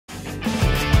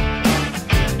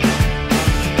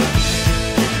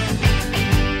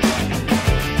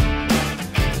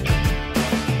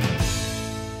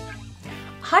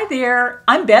there,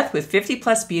 I'm Beth with 50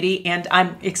 Plus Beauty, and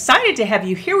I'm excited to have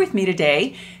you here with me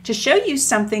today to show you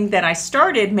something that I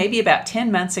started maybe about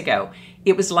 10 months ago.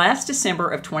 It was last December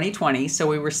of 2020, so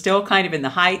we were still kind of in the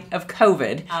height of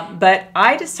COVID, but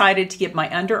I decided to get my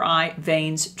under eye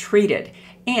veins treated.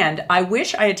 And I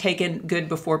wish I had taken good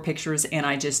before pictures, and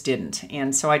I just didn't.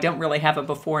 And so I don't really have a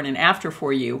before and an after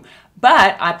for you.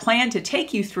 But I plan to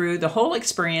take you through the whole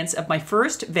experience of my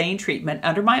first vein treatment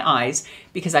under my eyes,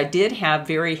 because I did have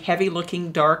very heavy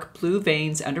looking dark blue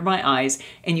veins under my eyes,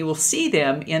 and you will see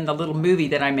them in the little movie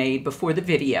that I made before the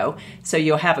video. So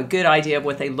you'll have a good idea of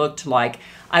what they looked like.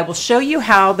 I will show you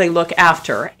how they look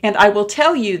after, and I will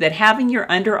tell you that having your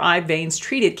under eye veins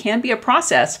treated can be a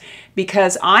process,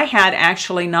 because I had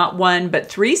actually not one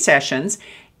but 3 sessions,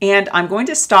 and I'm going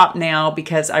to stop now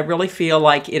because I really feel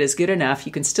like it is good enough.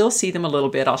 You can still see them a little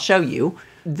bit. I'll show you.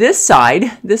 This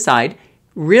side,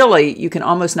 really you can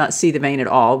almost not see the vein at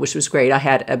all, which was great. I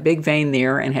had a big vein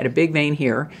there and had a big vein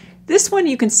here. This one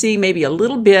you can see maybe a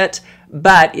little bit,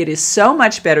 but it is so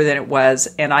much better than it was,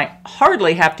 and I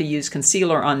hardly have to use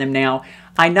concealer on them now.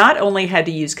 I not only had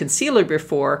to use concealer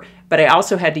before, but I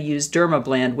also had to use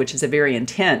Dermablend, which is a very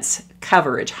intense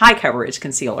coverage, high coverage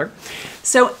concealer.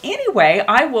 So anyway,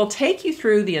 I will take you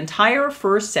through the entire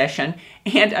first session,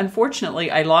 and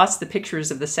unfortunately I lost the pictures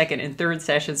of the second and third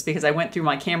sessions because I went through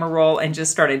my camera roll and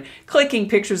just started clicking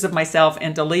pictures of myself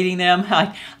and deleting them.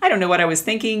 I don't know what I was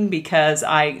thinking, because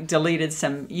I deleted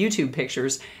some YouTube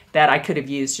pictures that I could have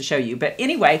used to show you. But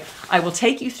anyway, I will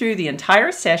take you through the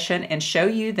entire session and show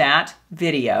you that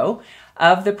video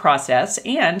of the process.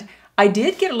 And I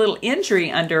did get a little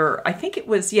injury under, I think it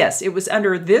was, yes, it was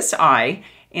under this eye.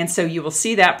 And so you will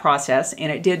see that process, and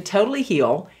it did totally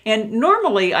heal. And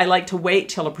normally I like to wait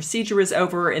till a procedure is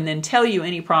over and then tell you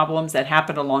any problems that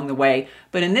happened along the way.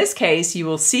 But in this case, you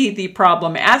will see the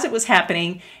problem as it was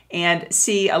happening and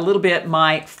see a little bit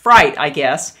my fright, I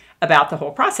guess, about the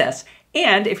whole process.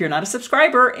 And if you're not a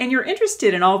subscriber and you're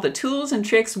interested in all the tools and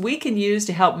tricks we can use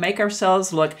to help make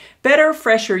ourselves look better,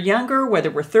 fresher, younger,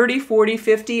 whether we're 30, 40,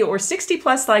 50, or 60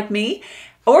 plus like me,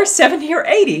 or 70 or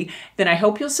 80, then I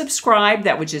hope you'll subscribe.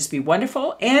 That would just be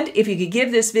wonderful. And if you could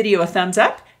give this video a thumbs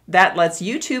up, that lets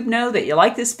YouTube know that you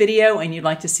like this video and you'd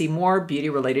like to see more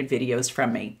beauty-related videos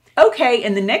from me. Okay,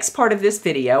 in the next part of this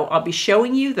video, I'll be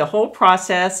showing you the whole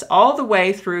process all the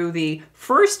way through the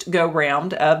first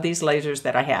go-round of these lasers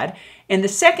that I had. And the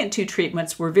second 2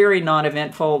 treatments were very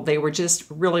non-eventful. They were just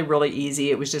really, really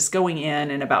easy. It was just going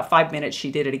in about 5 minutes,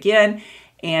 she did it again.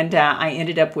 And I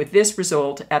ended up with this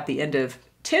result at the end of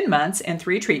 10 months and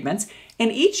 3 treatments.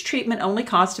 And each treatment only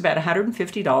cost about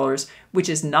 $150, which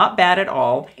is not bad at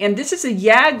all. And this is a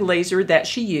YAG laser that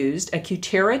she used, a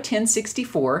Cutera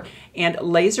 1064. And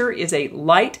laser is a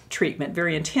light treatment,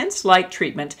 very intense light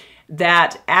treatment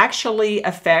that actually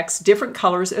affects different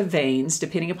colors of veins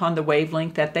depending upon the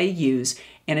wavelength that they use.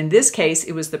 And in this case,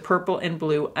 it was the purple and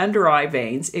blue under eye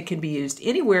veins. It can be used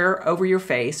anywhere over your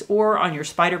face or on your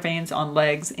spider veins, on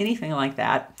legs, anything like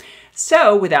that.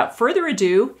 So without further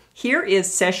ado, here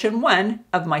is session 1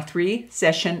 of my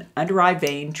 3-session under eye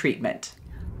vein treatment.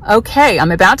 Okay,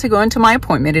 I'm about to go into my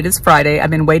appointment. It is Friday. I've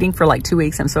been waiting for like 2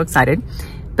 weeks. I'm so excited.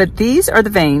 But these are the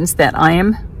veins that I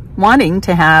am wanting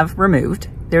to have removed.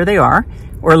 There they are,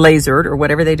 or lasered, or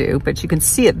whatever they do, but you can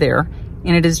see it there.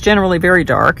 And it is generally very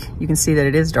dark. You can see that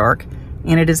it is dark,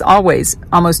 and it is always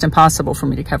almost impossible for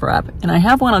me to cover up. And I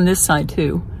have one on this side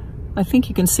too. I think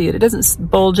you can see it. It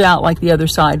doesn't bulge out like the other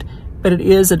side, but it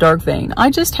is a dark vein. I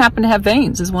just happen to have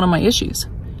veins is one of my issues.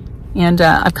 And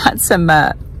I've got some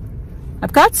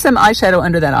eyeshadow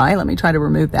under that eye. Let me try to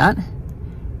remove that.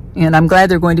 And I'm glad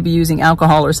they're going to be using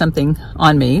alcohol or something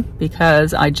on me,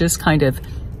 because I just kind of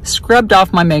scrubbed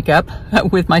off my makeup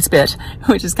with my spit,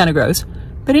 which is kind of gross.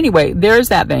 But anyway, there's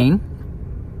that vein.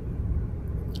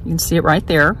 You can see it right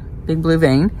there, big blue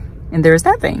vein, and there's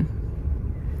that vein.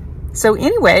 So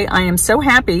anyway, I am so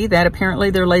happy that apparently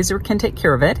their laser can take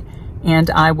care of it, and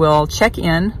I will check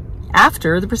in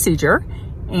after the procedure,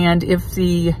 and if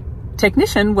the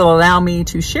technician will allow me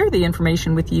to share the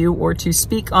information with you or to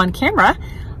speak on camera,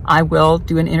 I will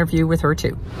do an interview with her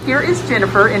too. Here is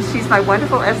Jennifer, and she's my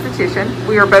wonderful esthetician.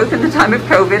 We are both in the time of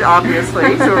COVID,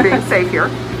 obviously, so we're being safe here.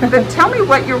 But tell me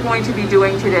what you're going to be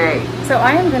doing today. So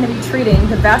I am going to be treating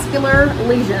the vascular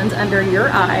lesions under your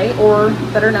eye, or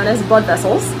better known as blood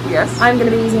vessels. Yes. I'm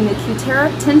going to be using the Cutera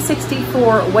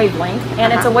 1064 wavelength,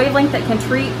 and it's a wavelength that can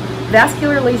treat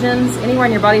vascular lesions anywhere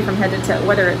in your body from head to toe,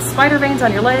 whether it's spider veins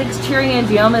on your legs, cherry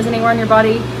angiomas anywhere in your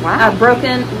body,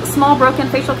 small broken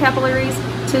facial capillaries,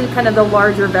 to kind of the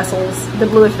larger vessels, the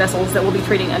bluish vessels that we'll be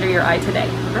treating under your eye today.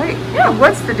 Great. Yeah.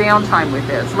 What's the downtime with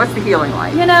this? What's the healing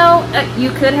like? You know,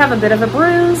 you could have a bit of a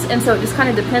bruise, and so it just kind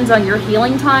of depends on your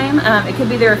healing time. It could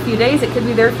be there a few days. It could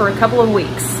be there for a couple of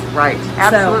weeks. Right.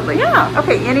 Absolutely. So, yeah.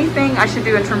 Okay. Anything I should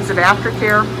do in terms of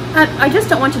aftercare? I just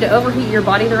don't want you to overheat your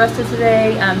body the rest of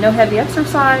today. No heavy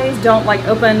exercise. Don't like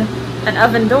open an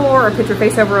oven door or put your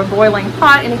face over a boiling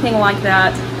pot, anything like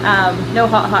that. No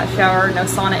hot shower, no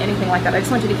sauna, anything like that. I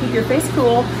just want you to keep your face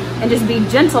cool and just be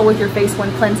gentle with your face when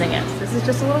cleansing it. This is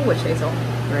just a little witch hazel.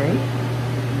 Great.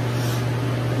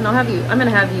 And I'm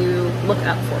gonna have you look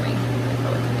up for me.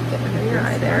 Get under your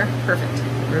eye there. Perfect.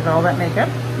 Remove all that makeup.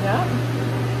 Yeah.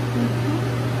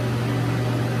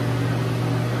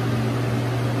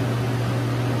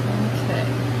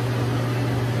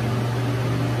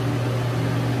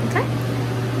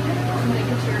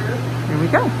 Here we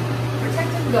go.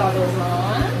 Protective goggles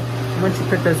on. Once you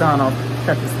put those on, I'll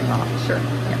shut this thing off. Sure.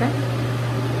 Okay.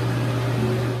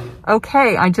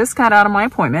 Okay, I just got out of my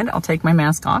appointment. I'll take my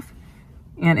mask off.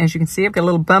 And as you can see, I've got a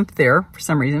little bump there for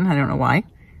some reason. I don't know why.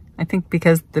 I think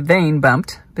because the vein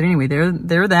bumped. But anyway,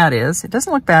 there that is. It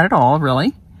doesn't look bad at all,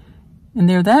 really. And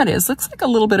there that is. Looks like a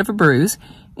little bit of a bruise.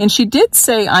 And she did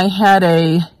say I had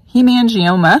a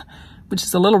hemangioma, which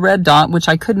is a little red dot, which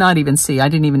I could not even see. I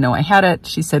didn't even know I had it.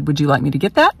 She said, would you like me to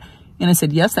get that? And I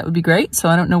said, yes, that would be great. So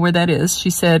I don't know where that is. She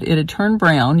said it had turned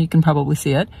brown. You can probably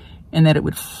see it. And that it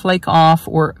would flake off,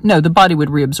 or no, the body would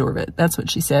reabsorb it. That's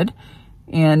what she said.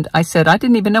 And I said, I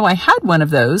didn't even know I had one of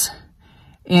those.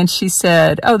 And she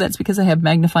said, oh, that's because I have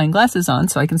magnifying glasses on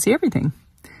so I can see everything.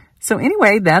 So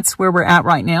anyway, that's where we're at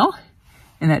right now.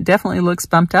 And that definitely looks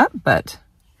bumped up, but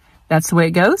that's the way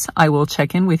it goes. I will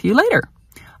check in with you later.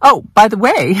 Oh, by the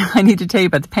way, I need to tell you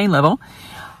about the pain level.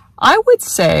 I would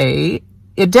say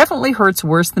it definitely hurts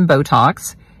worse than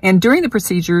Botox. And during the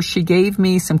procedure, she gave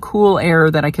me some cool air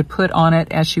that I could put on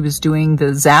it as she was doing the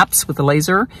zaps with the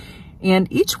laser.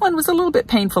 And each one was a little bit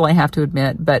painful, I have to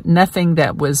admit, but nothing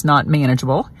that was not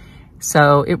manageable.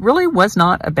 So it really was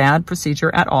not a bad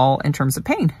procedure at all in terms of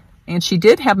pain. And she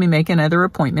did have me make another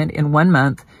appointment in 1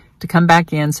 month to come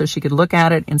back in so she could look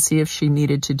at it and see if she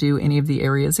needed to do any of the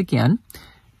areas again.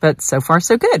 But so far,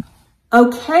 so good.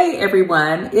 Okay,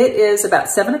 everyone. It is about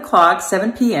 7 o'clock,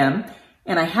 7 p.m.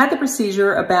 And I had the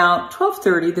procedure about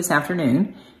 12:30 this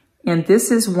afternoon. And this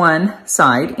is one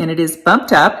side, and it is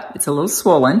bumped up. It's a little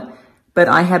swollen, but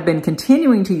I have been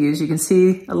continuing to use. You can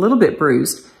see a little bit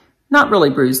bruised. Not really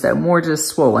bruised, though, more just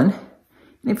swollen.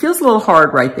 And it feels a little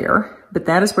hard right there, but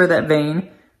that is where that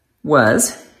vein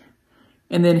was.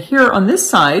 And then here on this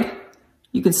side,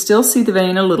 you can still see the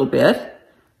vein a little bit.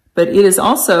 But it is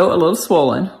also a little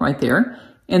swollen right there.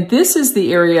 And this is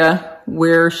the area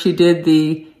where she did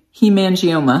the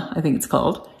hemangioma, I think it's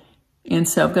called. And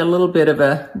so I've got a little bit of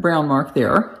a brown mark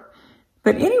there.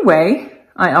 But anyway,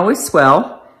 I always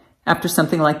swell after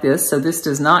something like this. So this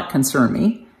does not concern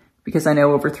me because I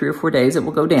know over 3 or 4 days it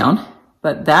will go down.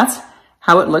 But that's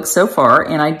how it looks so far.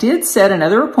 And I did set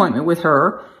another appointment with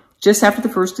her just after the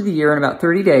first of the year in about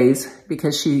 30 days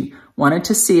because she wanted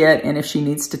to see it. And if she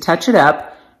needs to touch it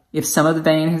up, if some of the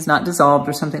vein has not dissolved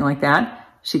or something like that,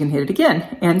 she can hit it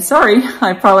again. And sorry,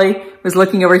 I probably was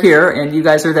looking over here and you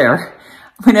guys are there.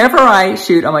 Whenever I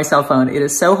shoot on my cell phone, it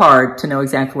is so hard to know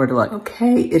exactly where to look.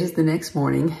 Okay, it is the next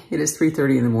morning. It is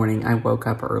 3:30 in the morning. I woke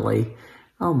up early.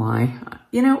 Oh my.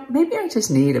 You know, maybe I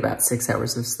just need about 6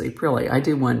 hours of sleep, really. I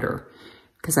do wonder,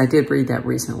 because I did read that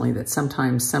recently, that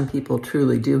sometimes some people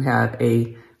truly do have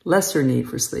a lesser need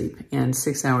for sleep, and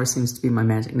 6 hours seems to be my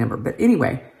magic number. But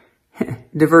anyway,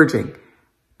 diverging.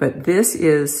 But this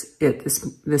is it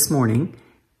this morning,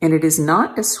 and it is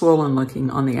not as swollen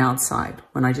looking on the outside.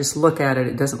 When I just look at it,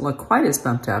 it doesn't look quite as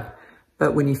bumped up,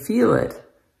 but when you feel it,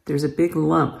 there's a big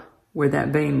lump where that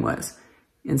vein was.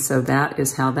 And so that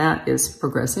is how that is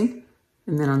progressing.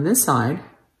 And then on this side,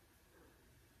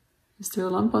 is there a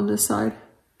lump on this side?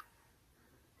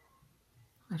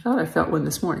 I thought I felt one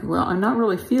this morning. Well, I'm not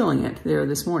really feeling it there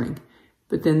this morning.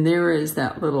 But then there is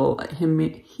that little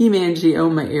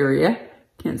hemangioma area.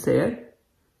 Can't say it.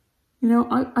 You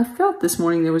know, I felt this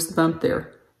morning there was the bump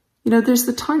there. You know, there's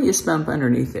the tiniest bump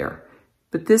underneath there.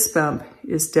 But this bump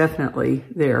is definitely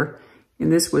there.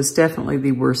 And this was definitely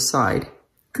the worst side.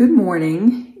 Good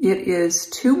morning. It is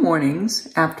 2 mornings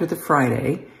after the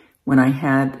Friday when I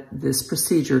had this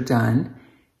procedure done.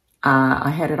 I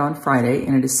had it on Friday,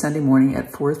 and it is Sunday morning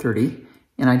at 4:30.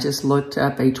 And I just looked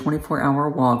up a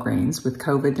 24-hour Walgreens. With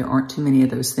COVID, there aren't too many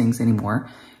of those things anymore,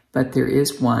 but there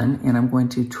is one, and I'm going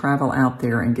to travel out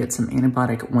there and get some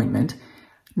antibiotic ointment.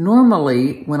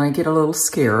 Normally, when I get a little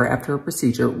scare after a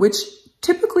procedure, which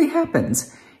typically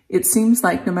happens, It seems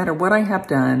like no matter what I have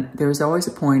done, there's always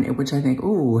a point at which I think,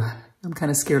 ooh, I'm kind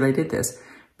of scared I did this.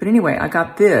 But anyway, I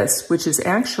got this, which is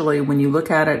actually, when you look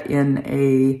at it in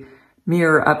a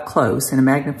mirror up close, in a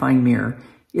magnifying mirror,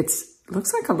 it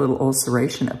looks like a little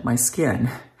ulceration of my skin,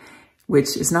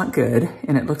 which is not good,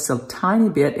 and it looks a tiny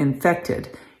bit infected.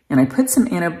 And I put some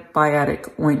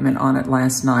antibiotic ointment on it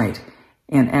last night,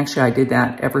 and actually I did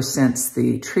that ever since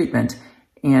the treatment,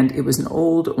 and it was an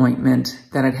old ointment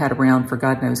that I'd had around for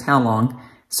God knows how long,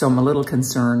 so I'm a little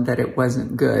concerned that it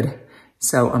wasn't good.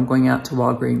 So I'm going out to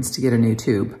Walgreens to get a new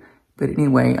tube. But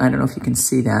anyway, I don't know if you can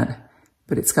see that,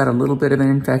 but it's got a little bit of an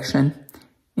infection,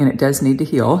 and it does need to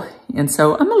heal. And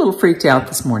so I'm a little freaked out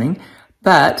this morning,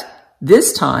 but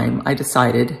this time I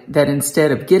decided that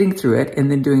instead of getting through it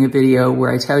and then doing a video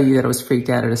where I tell you that I was freaked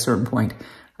out at a certain point,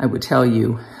 I would tell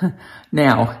you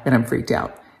now that I'm freaked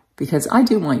out, because I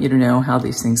do want you to know how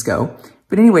these things go.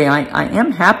 But anyway, I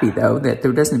am happy though that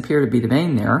there doesn't appear to be the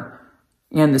vein there,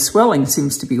 and the swelling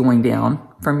seems to be going down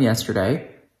from yesterday,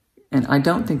 and I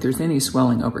don't think there's any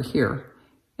swelling over here.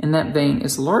 And that vein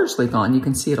is largely gone. You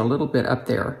can see it a little bit up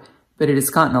there, but it has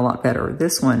gotten a lot better.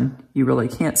 This one you really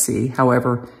can't see.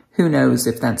 However, who knows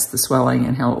if that's the swelling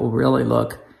and how it will really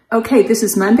look. Okay, this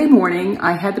is Monday morning.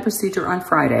 I had the procedure on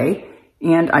Friday,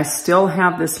 and I still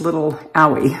have this little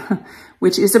owie,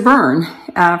 which is a burn.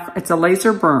 It's a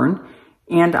laser burn,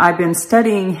 and I've been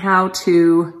studying how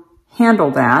to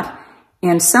handle that.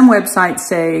 And some websites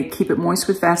say keep it moist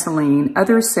with Vaseline.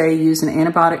 Others say use an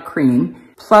antibiotic cream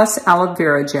plus aloe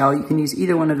vera gel. You can use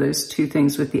either one of those two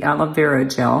things with the aloe vera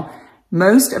gel.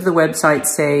 Most of the websites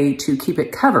say to keep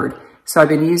it covered. So I've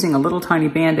been using a little tiny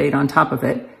Band-Aid on top of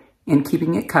it and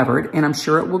keeping it covered, and I'm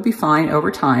sure it will be fine over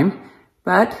time,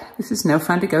 but this is no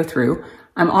fun to go through.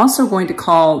 I'm also going to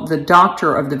call the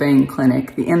doctor of the vein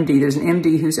clinic, the MD. There's an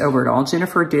MD who's over it all.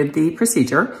 Jennifer did the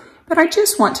procedure, but I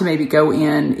just want to maybe go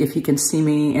in if he can see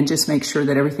me and just make sure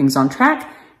that everything's on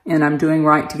track and I'm doing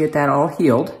right to get that all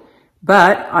healed.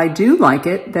 But I do like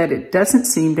it that it doesn't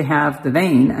seem to have the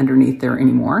vein underneath there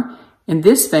anymore. And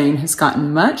this vein has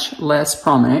gotten much less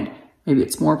prominent. Maybe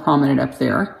it's more prominent up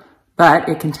there, but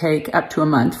it can take up to a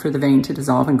month for the vein to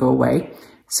dissolve and go away.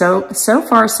 So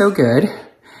far, so good.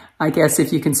 I guess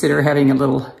if you consider having a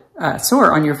little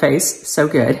sore on your face, so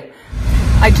good.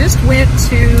 I just went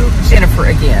to Jennifer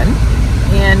again,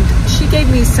 and she gave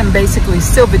me some basically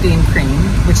Silvadene cream,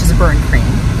 which is a burn cream.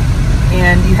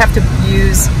 And you have to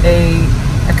use a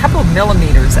couple of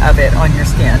millimeters of it on your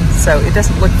skin, so it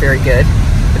doesn't look very good,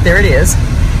 but there it is.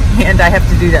 And I have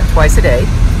to do that twice a day.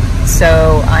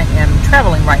 So I am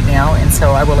traveling right now, and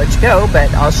so I will let you go,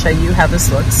 but I'll show you how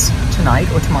this looks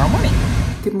tonight or tomorrow morning.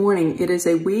 Good morning. It is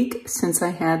a week since I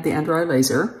had the under eye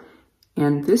laser,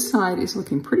 and this side is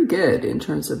looking pretty good in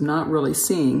terms of not really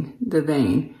seeing the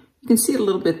vein. You can see it a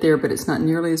little bit there, but it's not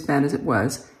nearly as bad as it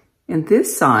was. And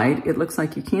this side, it looks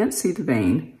like you can't see the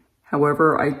vein.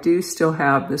 However, I do still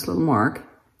have this little mark.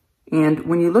 And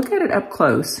when you look at it up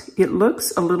close, it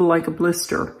looks a little like a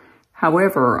blister.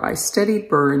 However, I studied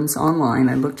burns online,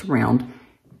 I looked around,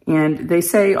 and they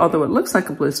say, although it looks like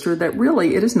a blister, that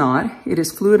really it is not. It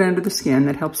is fluid under the skin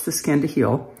that helps the skin to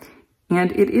heal.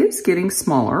 And it is getting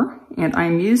smaller, and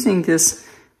I'm using this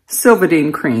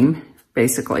Silvadene cream,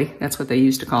 basically. That's what they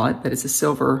used to call it, but it's a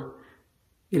silver,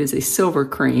 it is a silver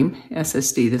cream,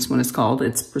 SSD, this one is called.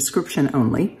 It's prescription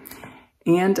only.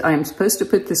 And I'm supposed to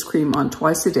put this cream on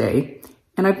twice a day,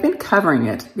 and I've been covering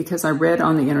it because I read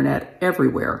on the internet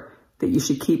everywhere that you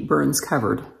should keep burns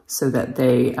covered so that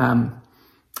they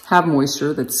have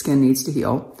moisture that the skin needs to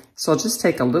heal. So I'll just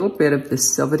take a little bit of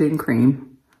this Silvadene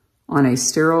cream on a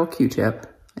sterile Q-tip.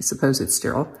 I suppose it's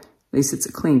sterile. At least it's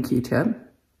a clean Q-tip.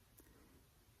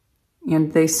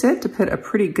 And they said to put a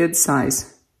pretty good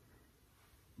size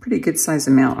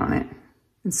amount on it.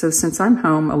 And so since I'm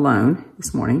home alone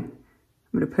this morning,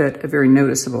 I'm going to put a very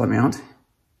noticeable amount.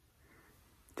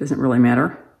 Doesn't really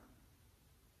matter.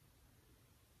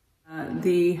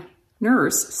 The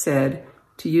nurse said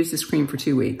to use this cream for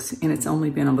 2 weeks, and it's only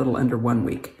been a little under 1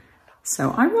 week.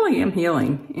 So I really am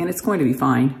healing, and it's going to be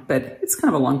fine, but it's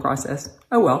kind of a long process.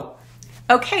 Oh well.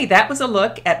 Okay, that was a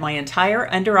look at my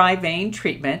entire under eye vein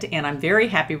treatment, and I'm very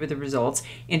happy with the results.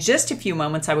 In just a few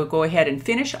moments, I will go ahead and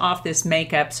finish off this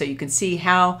makeup so you can see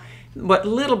how what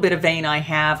little bit of vein I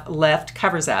have left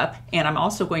covers up. And I'm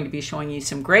also going to be showing you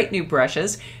some great new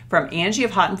brushes from Angie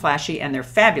of Hot and Flashy, and they're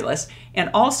fabulous. And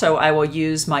also I will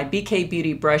use my BK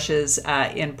Beauty brushes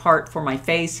in part for my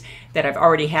face that I've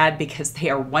already had because they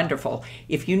are wonderful.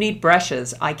 If you need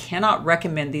brushes, I cannot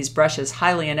recommend these brushes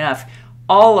highly enough.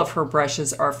 All of her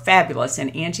brushes are fabulous,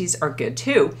 and Angie's are good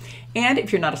too. And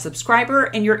if you're not a subscriber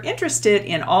and you're interested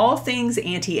in all things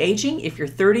anti-aging, if you're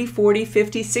 30, 40,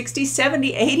 50, 60,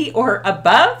 70, 80, or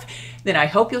above, then I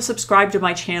hope you'll subscribe to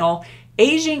my channel.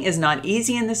 Aging is not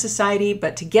easy in this society,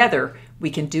 but together we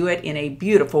can do it in a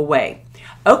beautiful way.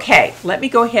 Okay, let me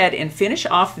go ahead and finish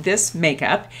off this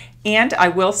makeup. And I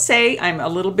will say I'm a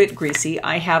little bit greasy.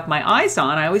 I have my eyes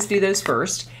on. I always do those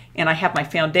first. And I have my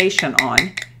foundation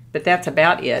on, but that's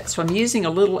about it. So I'm using a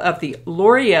little of the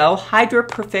L'Oreal Hydra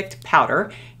Perfect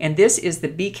powder, and this is the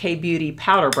BK Beauty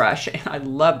powder brush, and I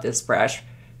love this brush.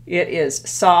 It is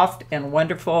soft and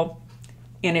wonderful,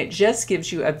 and it just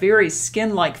gives you a very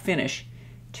skin-like finish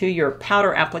to your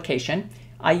powder application.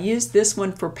 I use this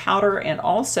one for powder and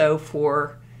also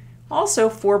for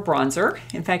bronzer.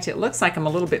 In fact, it looks like I'm a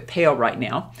little bit pale right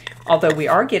now, although we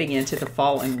are getting into the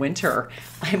fall and winter.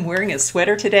 I'm wearing a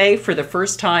sweater today for the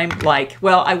first time.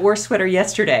 I wore a sweater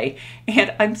yesterday,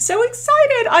 and I'm so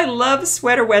excited. I love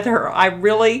sweater weather. I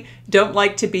really don't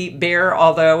like to be bare,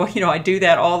 although, I do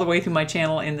that all the way through my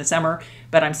channel in the summer,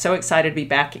 but I'm so excited to be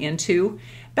back into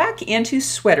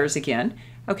sweaters again.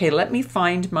 Okay, let me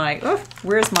find my,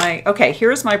 okay,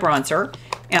 here's my bronzer.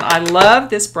 And I love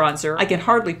this bronzer. I can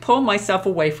hardly pull myself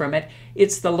away from it.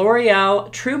 It's the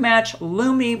L'Oreal True Match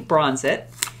Lumi Bronze It.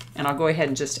 And I'll go ahead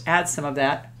and just add some of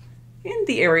that in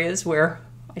the areas where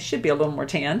I should be a little more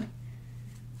tan.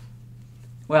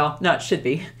 Well, not should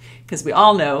be, because we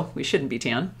all know we shouldn't be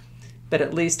tan. But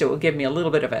at least it will give me a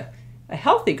little bit of a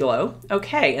healthy glow.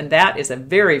 Okay, and that is a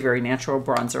very, very natural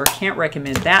bronzer. Can't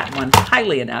recommend that one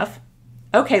highly enough.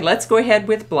 Okay, let's go ahead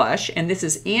with blush, and this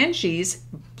is Angie's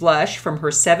blush from her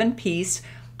 7-piece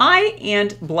eye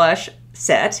and blush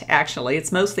set. Actually,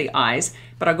 it's mostly eyes,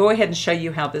 but I'll go ahead and show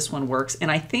you how this one works. And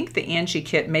I think the Angie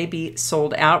kit may be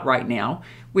sold out right now,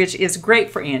 which is great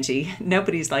for Angie.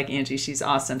 Nobody's like Angie. She's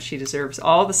awesome. She deserves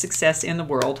all the success in the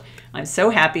world. I'm so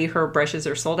happy her brushes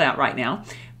are sold out right now.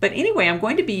 But anyway, I'm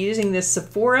going to be using this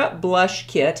Sephora blush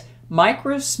kit,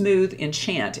 Micro Smooth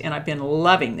Enchant, and I've been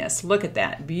loving this. Look at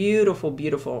that. Beautiful,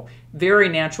 beautiful, very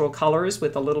natural colors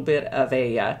with a little bit of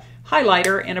a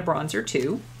highlighter and a bronzer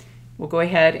too. We'll go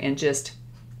ahead and just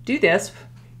do this.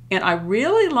 And I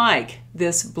really like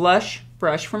this blush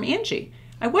brush from Angie.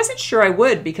 I wasn't sure I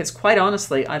would because, quite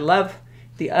honestly, I love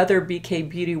the other BK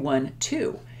Beauty one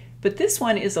too. But this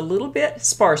one is a little bit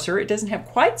sparser. It doesn't have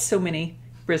quite so many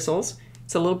bristles.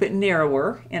 It's a little bit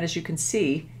narrower, and as you can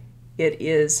see, it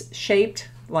is shaped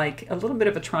like a little bit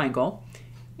of a triangle.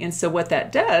 And so what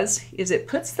that does is it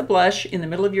puts the blush in the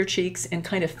middle of your cheeks and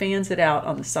kind of fans it out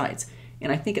on the sides.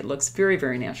 And I think it looks very,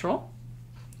 very natural.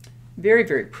 Very,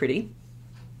 very pretty.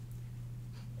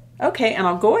 Okay, and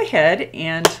I'll go ahead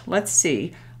and let's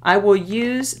see. I will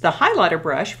use the highlighter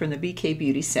brush from the BK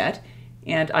Beauty set.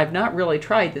 And I've not really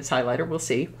tried this highlighter. We'll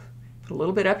see. Put a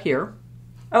little bit up here.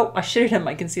 Oh, I should have done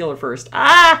my concealer first.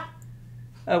 Ah!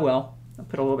 Oh well. I'll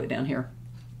put a little bit down here.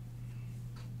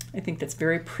 I think that's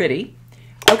very pretty.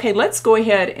 Okay, let's go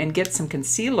ahead and get some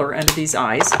concealer under these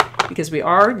eyes because we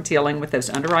are dealing with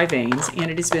those under eye veins, and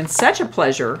it has been such a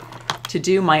pleasure to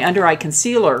do my under eye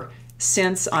concealer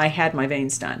since I had my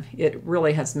veins done. It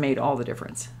really has made all the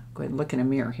difference. Go ahead and look in a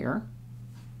mirror here.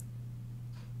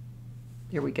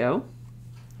 There we go.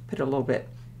 Put a little bit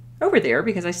over there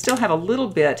because I still have a little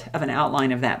bit of an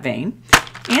outline of that vein.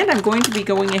 And I'm going to be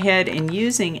going ahead and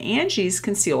using Angie's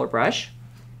concealer brush.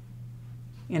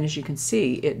 And as you can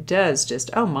see, it does just,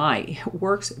 oh my, it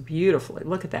works beautifully.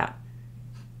 Look at that.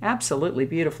 Absolutely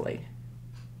beautifully.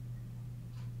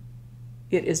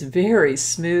 It is very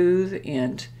smooth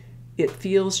and it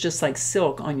feels just like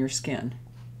silk on your skin.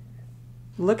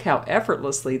 Look how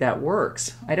effortlessly that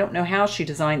works. I don't know how she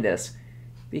designed this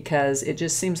because it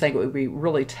just seems like it would be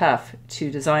really tough to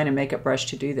design a makeup brush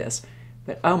to do this.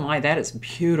 But oh my, that is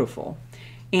beautiful.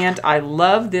 And I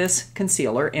love this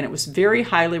concealer, and it was very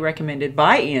highly recommended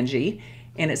by Angie,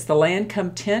 and it's the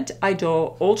Lancome Tint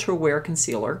Idol Ultra Wear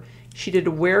Concealer. She did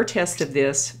a wear test of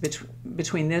this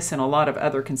between this and a lot of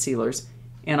other concealers,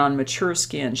 and on mature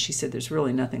skin, she said there's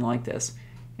really nothing like this.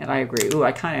 And I agree. Ooh,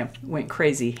 I kind of went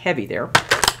crazy heavy there,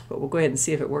 but we'll go ahead and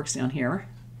see if it works down here.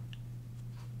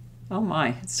 Oh my,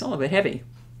 it's still a bit heavy.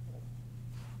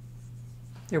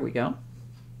 There we go.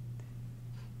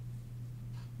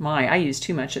 My, I use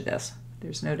too much of this.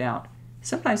 There's no doubt.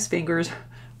 Sometimes fingers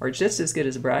are just as good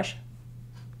as a brush.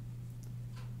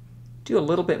 Do a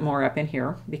little bit more up in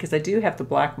here because I do have the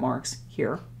black marks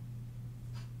here.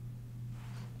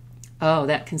 Oh,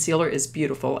 that concealer is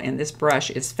beautiful and this brush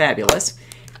is fabulous.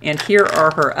 And here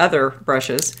are her other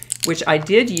brushes, which I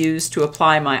did use to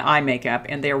apply my eye makeup,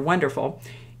 and they're wonderful.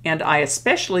 And I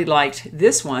especially liked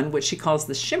this one, which she calls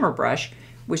the shimmer brush,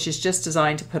 which is just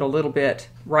designed to put a little bit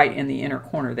right in the inner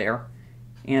corner there.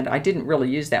 And I didn't really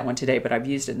use that one today, but I've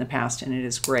used it in the past and it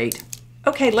is great.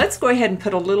 Okay, let's go ahead and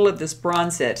put a little of this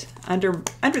Bronzit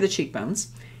under the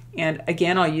cheekbones. And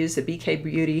again, I'll use the BK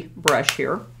Beauty brush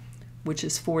here, which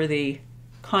is for the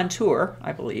contour,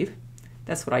 I believe.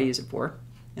 That's what I use it for,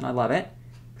 and I love it.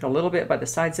 Put a little bit by the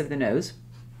sides of the nose.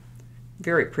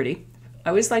 Very pretty. I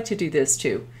always like to do this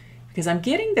too, because I'm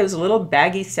getting those little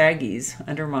baggy saggies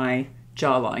under my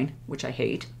jawline, which I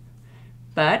hate.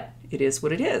 But it is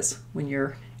what it is. When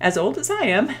you're as old as I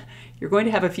am, you're going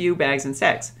to have a few bags and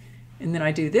sags. And then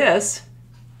I do this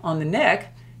on the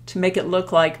neck to make it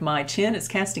look like my chin is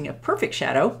casting a perfect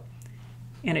shadow.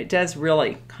 And it does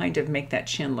really kind of make that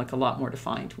chin look a lot more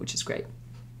defined, which is great.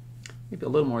 Maybe a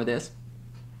little more of this.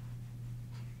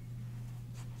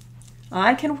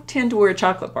 I can tend to wear a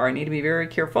chocolate bar. I need to be very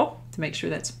careful to make sure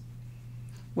that's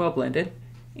well blended.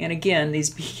 And again, these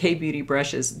BK Beauty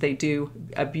brushes, they do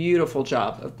a beautiful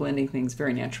job of blending things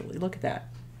very naturally. Look at that.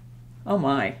 Oh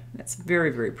my, that's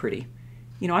very, very pretty.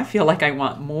 You know, I feel like I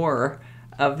want more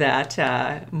of that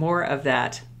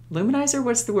luminizer,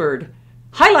 what's the word?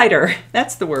 Highlighter,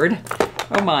 that's the word.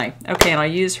 Oh my. Okay, and I'll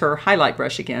use her highlight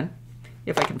brush again,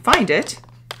 if I can find it.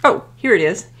 Oh, here it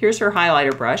is. Here's her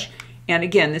highlighter brush. And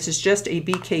again, this is just a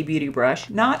BK Beauty brush,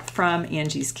 not from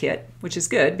Angie's kit, which is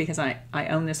good because I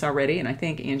own this already and I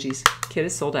think Angie's kit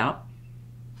is sold out.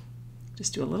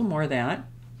 Just do a little more of that.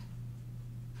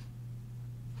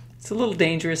 It's a little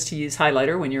dangerous to use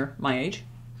highlighter when you're my age.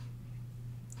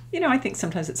 You know, I think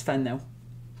sometimes it's fun though.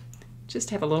 Just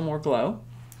to have a little more glow.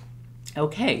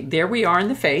 Okay, there we are in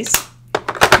the face.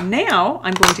 Now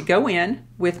I'm going to go in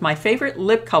with my favorite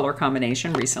lip color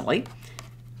combination recently.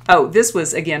 Oh, this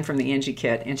was again from the Angie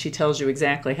kit, and she tells you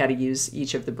exactly how to use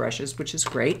each of the brushes, which is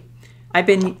great. I've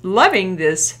been loving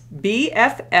this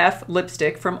BFF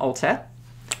lipstick from Ulta.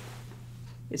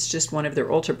 It's just one of their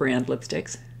Ulta brand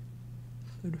lipsticks.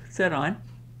 Put that on.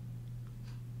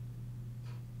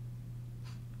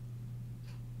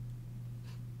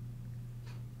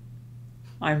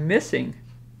 I'm missing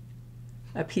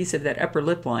a piece of that upper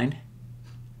lip line.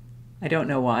 I don't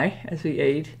know why, as we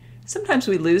age. Sometimes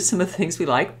we lose some of the things we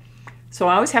like. So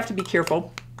I always have to be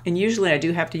careful. And usually I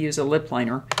do have to use a lip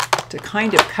liner to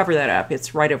kind of cover that up.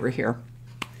 It's right over here.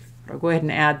 But I'll go ahead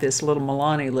and add this little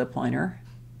Milani lip liner.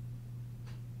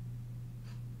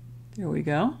 There we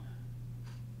go.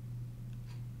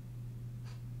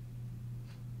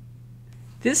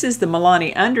 This is the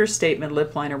Milani Understatement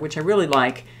lip liner, which I really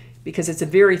like because it's a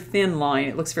very thin line.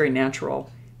 It looks very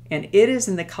natural. And it is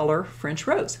in the color French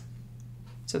Rose.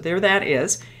 So there that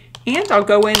is. And I'll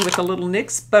go in with a little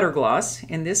NYX Butter Gloss.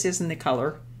 And this is in the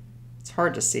color, it's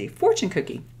hard to see, Fortune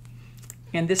Cookie.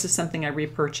 And this is something I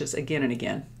repurchase again and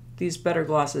again. These butter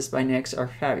glosses by NYX are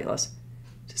fabulous.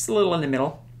 Just a little in the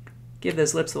middle. Give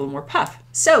those lips a little more puff.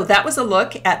 So that was a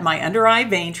look at my under eye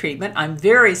vein treatment. I'm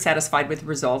very satisfied with the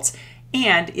results.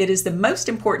 And it is the most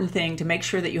important thing to make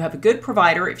sure that you have a good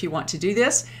provider if you want to do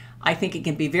this. I think it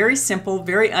can be very simple,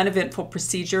 very uneventful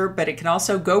procedure, but it can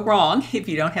also go wrong if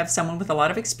you don't have someone with a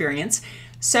lot of experience.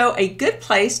 So a good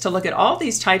place to look at all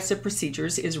these types of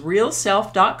procedures is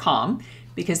realself.com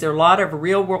because there are a lot of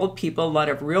real world people, a lot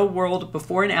of real world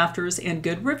before and afters and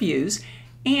good reviews.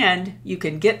 And you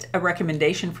can get a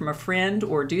recommendation from a friend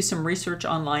or do some research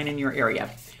online in your area.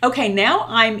 Okay, now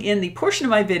I'm in the portion of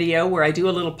my video where I do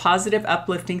a little positive,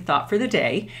 uplifting thought for the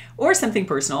day or something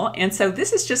personal. And so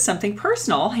this is just something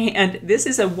personal. And this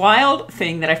is a wild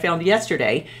thing that I found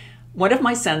yesterday. One of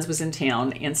my sons was in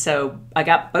town. And so I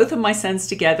got both of my sons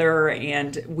together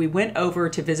and we went over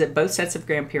to visit both sets of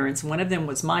grandparents. One of them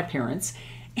was my parents.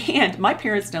 And my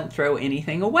parents don't throw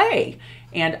anything away.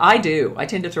 And I do. I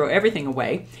tend to throw everything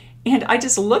away. And I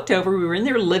just looked over, we were in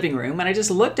their living room, and I just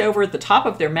looked over at the top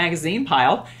of their magazine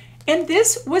pile, and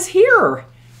this was here.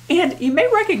 And you may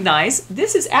recognize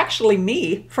this is actually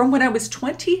me from when I was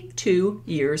 22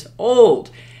 years old.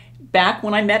 Back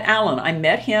when I met Alan, I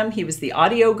met him. He was the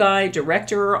audio guy,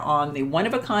 director on the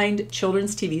one-of-a-kind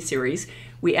children's TV series.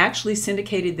 We actually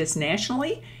syndicated this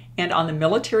nationally and on the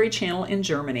military channel in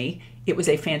Germany. It was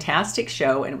a fantastic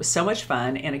show and it was so much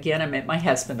fun. And again, I met my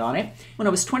husband on it. When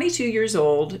I was 22 years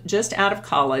old, just out of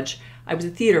college, I was a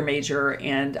theater major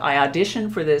and I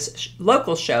auditioned for this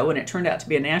local show and it turned out to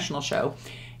be a national show.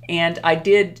 And I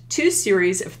did 2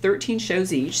 series of 13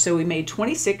 shows each. So we made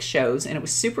 26 shows and it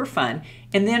was super fun.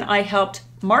 And then I helped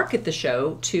market the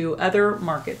show to other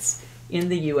markets in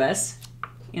the US.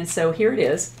 And so here it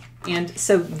is. And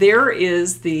so there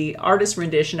is the artist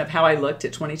rendition of how I looked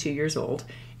at 22 years old.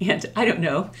 And I don't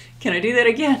know, can I do that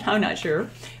again? I'm not sure.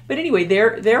 But anyway,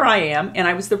 there I am, and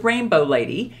I was the rainbow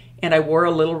lady, and I wore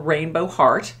a little rainbow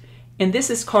heart. And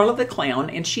this is Carla the Clown,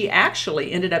 and she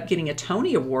actually ended up getting a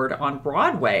Tony Award on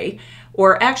Broadway,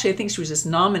 or actually I think she was just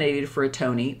nominated for a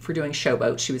Tony for doing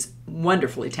Showboat. She was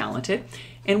wonderfully talented.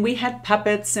 And we had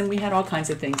puppets and we had all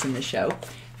kinds of things in the show.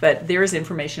 But there's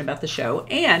information about the show.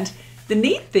 And the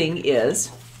neat thing is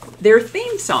their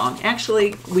theme song.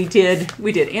 Actually, we did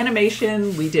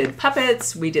animation, we did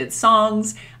puppets, we did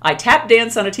songs. I tap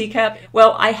dance on a teacup.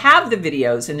 Well, I have the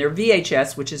videos in their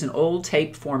VHS, which is an old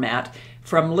tape format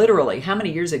from literally, how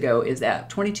many years ago is that?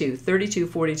 22, 32,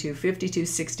 42, 52,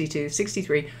 62,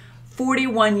 63,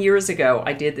 41 years ago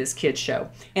I did this kids show.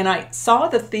 And I saw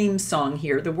the theme song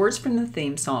here, the words from the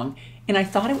theme song, and I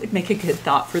thought it would make a good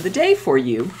thought for the day for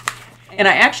you. And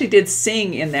I actually did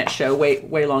sing in that show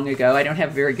way long ago. I don't have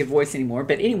a very good voice anymore.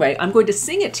 But anyway, I'm going to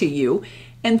sing it to you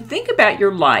and think about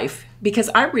your life, because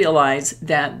I realize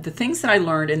that the things that I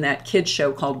learned in that kids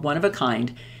show called One of a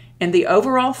Kind, and the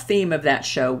overall theme of that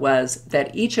show was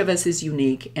that each of us is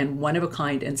unique and one of a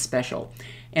kind and special.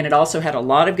 And it also had a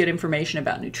lot of good information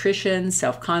about nutrition,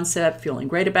 self-concept, feeling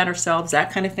great about ourselves,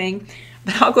 that kind of thing.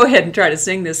 But I'll go ahead and try to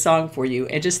sing this song for you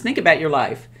and just think about your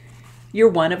life. You're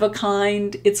one of a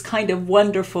kind. It's kind of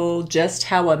wonderful just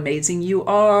how amazing you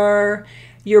are.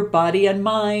 Your body and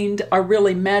mind are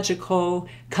really magical.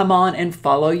 Come on and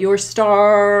follow your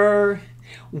star.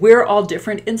 We're all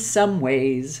different in some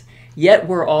ways, yet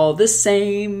we're all the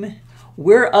same.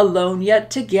 We're alone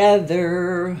yet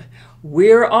together.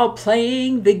 We're all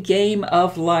playing the game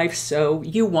of life, so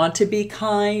you want to be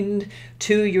kind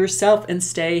to yourself and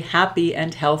stay happy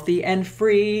and healthy and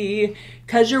free,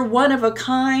 'cause you're one of a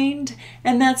kind,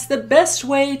 and that's the best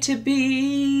way to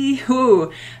be.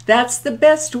 Ooh, that's the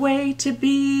best way to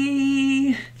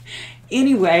be.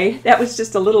 Anyway, that was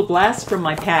just a little blast from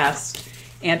my past,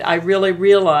 and I really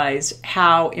realized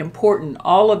how important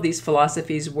all of these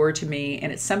philosophies were to me,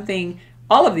 and it's something.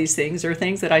 All of these things are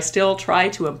things that I still try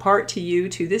to impart to you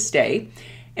to this day.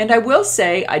 And I will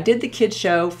say I did the kids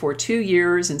show for 2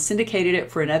 years and syndicated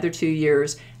it for another 2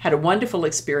 years, had a wonderful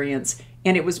experience,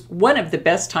 and it was one of the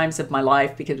best times of my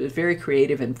life because it was very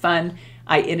creative and fun.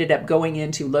 I ended up going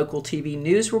into local TV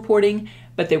news reporting,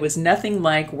 but there was nothing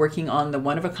like working on the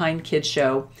One of a Kind kids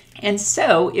show. And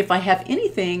so if I have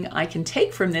anything I can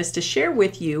take from this to share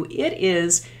with you, it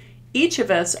is each of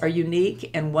us are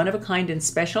unique and one of a kind and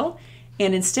special.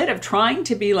 And instead of trying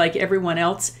to be like everyone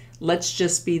else, let's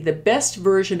just be the best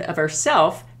version of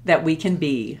ourselves that we can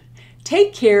be.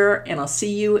 Take care, and I'll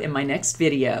see you in my next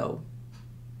video.